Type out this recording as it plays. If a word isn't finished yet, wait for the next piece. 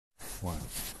one.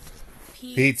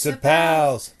 Pizza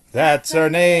Pals. That's our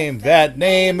name. That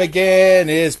name again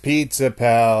is Pizza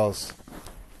Pals.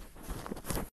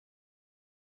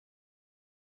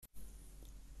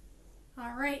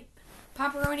 All right.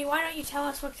 Pepperoni, why don't you tell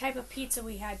us what type of pizza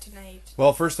we had tonight?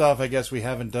 Well, first off, I guess we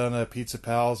haven't done a Pizza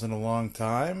Pals in a long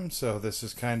time, so this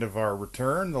is kind of our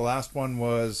return. The last one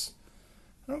was,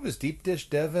 I don't know if it was Deep Dish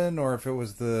Devon or if it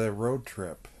was the road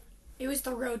trip. It was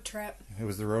the road trip. It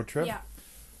was the road trip? Yeah.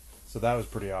 So that was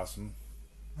pretty awesome.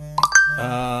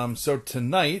 So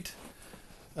tonight,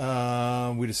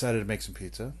 we decided to make some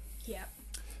pizza. Yeah.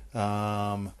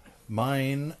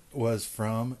 Mine was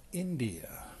from India.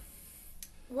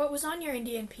 What was on your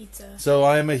Indian pizza? So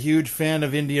I'm a huge fan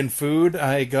of Indian food.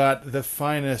 I got the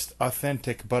finest,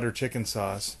 authentic butter chicken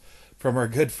sauce from our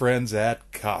good friends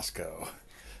at Costco.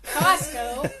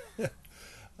 Costco?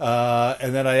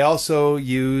 And then I also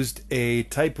used a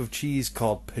type of cheese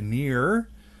called paneer,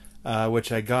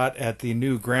 which I got at the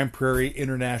new Grand Prairie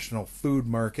International Food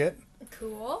Market.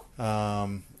 Cool.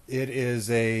 It is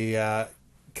a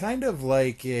kind of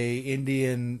like a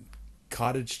Indian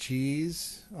cottage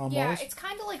cheese, almost. Yeah, it's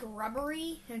kind of like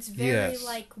rubbery, and it's very Yes.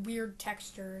 like weird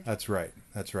textured. That's right.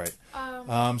 That's right.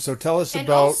 So tell us And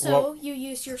about also, what... you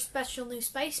used your special new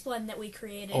spice blend that we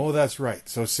created. Oh, that's right.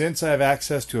 So since I have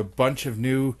access to a bunch of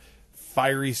new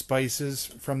fiery spices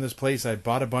from this place, I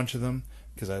bought a bunch of them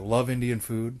because I love Indian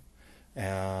food.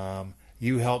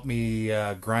 You helped me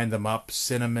grind them up,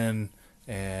 cinnamon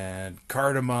and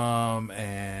cardamom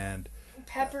and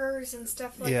peppers and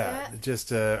stuff like that.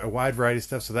 just a wide variety of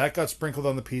stuff. So that got sprinkled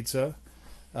on the pizza.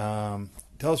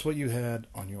 Tell us what you had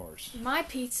on yours. My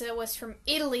pizza was from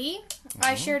Italy.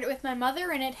 I shared it with my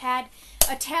mother, and it had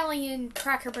Italian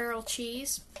Cracker Barrel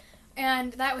cheese.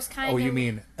 And that was kind of... Oh, you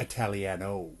mean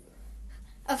Italiano.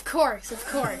 Of course.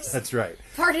 That's right.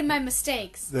 Pardon my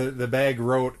mistakes. The bag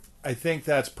wrote, I think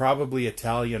that's probably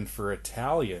Italian for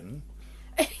Italian.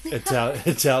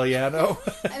 Italiano.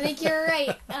 I think you're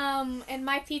right. And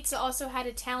my pizza also had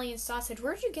Italian sausage.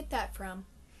 Where'd you get that from?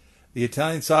 The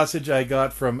Italian sausage I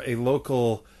got from a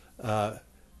local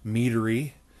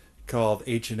meatery called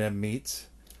H&M Meats.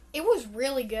 It was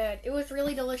really good. It was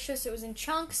really delicious. It was in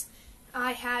chunks.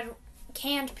 I had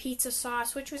canned pizza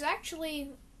sauce, which was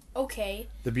actually okay.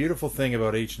 The beautiful thing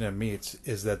about H&M Meats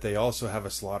is that they also have a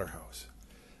slaughterhouse.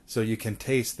 So you can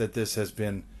taste that this has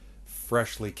been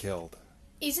freshly killed.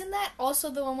 Isn't that also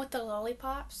the one with the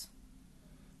lollipops?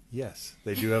 Yes,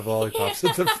 they do have lollipops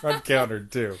at the front counter,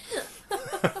 too.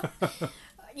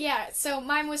 Yeah, so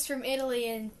mine was from Italy,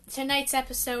 and tonight's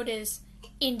episode is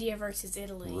India versus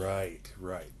Italy.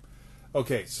 Right.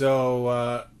 Okay,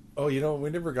 so, we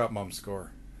never got Mom's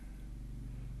score.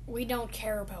 We don't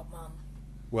care about Mom.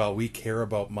 Well, we care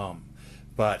about Mom.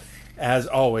 But, as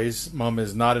always, Mom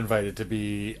is not invited to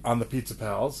be on the Pizza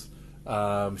Pals.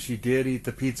 She did eat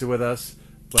the pizza with us,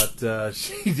 but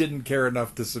she didn't care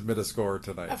enough to submit a score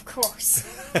tonight. Of course.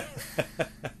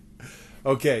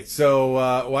 Okay,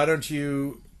 so why don't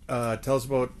you tell us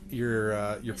about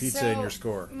your pizza and your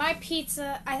score? My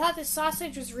pizza, I thought the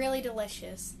sausage was really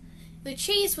delicious. The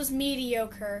cheese was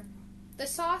mediocre. The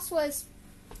sauce was,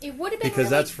 it would have been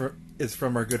because really... it's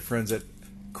from our good friends at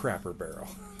Crapper Barrel.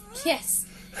 Yes.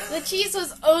 The cheese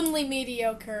was only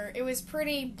mediocre. It was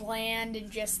pretty bland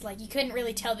and just like you couldn't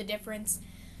really tell the difference.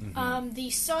 Mm-hmm. The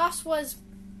sauce was,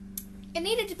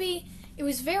 it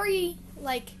was very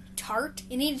like tart.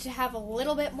 It needed to have a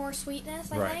little bit more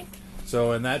sweetness, I think.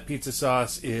 So, and that pizza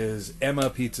sauce is Emma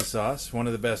pizza sauce, one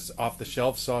of the best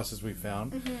off-the-shelf sauces we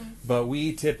found. Mm-hmm. But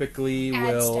we typically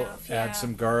will add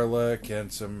some garlic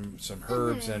and some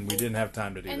herbs, and we didn't have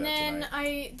time to do that tonight. And then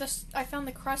I found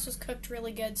the crust was cooked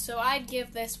really good, so I'd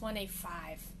give this one a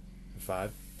 5.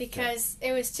 5? Because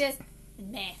it was just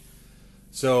meh.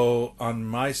 So, on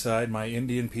my side, my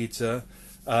Indian pizza,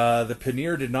 the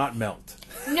paneer did not melt.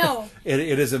 No. It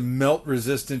is a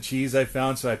melt-resistant cheese I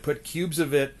found, so I put cubes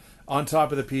of it on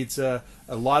top of the pizza,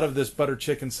 a lot of this butter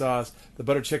chicken sauce. The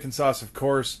butter chicken sauce, of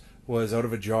course, was out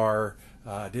of a jar.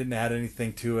 Didn't add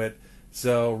anything to it.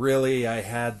 So really, I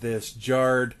had this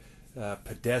jarred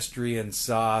pedestrian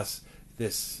sauce.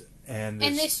 This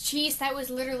cheese that was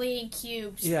literally in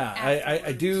cubes. Yeah,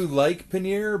 I do like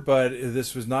paneer, but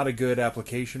this was not a good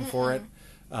application for it.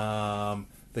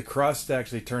 The crust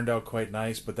actually turned out quite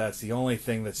nice, but that's the only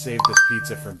thing that saved this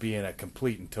pizza from being a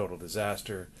complete and total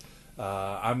disaster.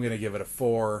 I'm going to give it a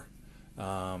 4.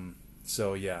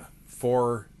 So, yeah,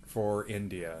 4 for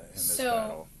India in this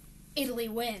battle. Italy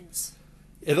wins.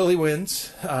 Italy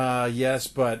wins, yes,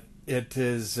 but it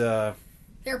is... they're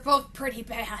both pretty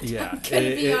bad. Yeah, I'm going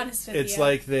to be honest with you. It's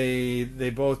like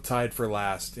they both tied for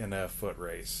last in a foot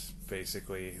race.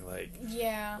 basically. Like,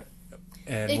 Yeah.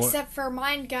 and Except for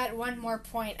mine got one more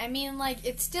point. I mean, like,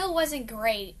 it still wasn't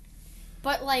great,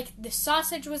 but, like, the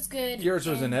sausage was good. yours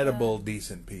was an and, edible,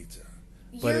 decent pizza,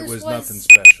 but it yours was nothing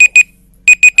special.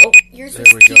 Oh, Yours there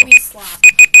was we go. Kiwi slop.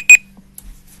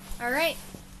 All right.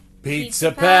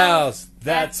 Pizza Pals,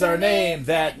 that's our name.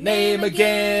 That name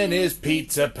again is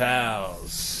Pizza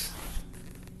Pals.